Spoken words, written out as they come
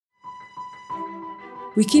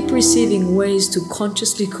We keep receiving ways to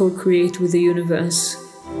consciously co-create with the universe.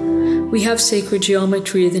 We have sacred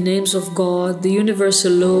geometry, the names of God, the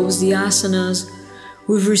universal laws, the asanas.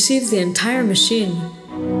 We've received the entire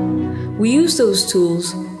machine. We use those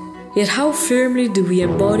tools, yet how firmly do we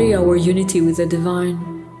embody our unity with the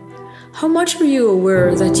divine? How much are you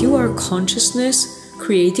aware that you are consciousness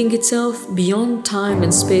creating itself beyond time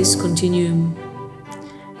and space continuum?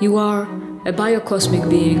 You are a biocosmic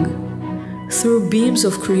being. Through beams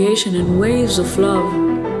of creation and waves of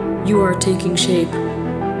love, you are taking shape,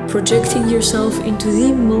 projecting yourself into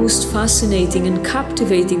the most fascinating and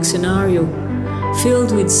captivating scenario,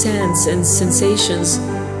 filled with sense and sensations,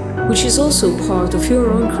 which is also part of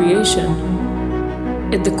your own creation.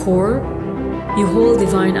 At the core, you hold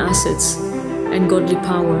divine assets and godly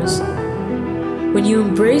powers. When you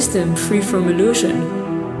embrace them free from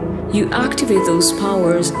illusion, you activate those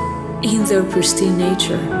powers in their pristine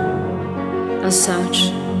nature. As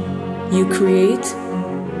such, you create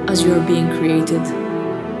as you are being created.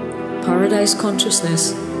 Paradise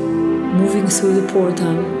consciousness moving through the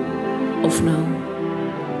portal of now.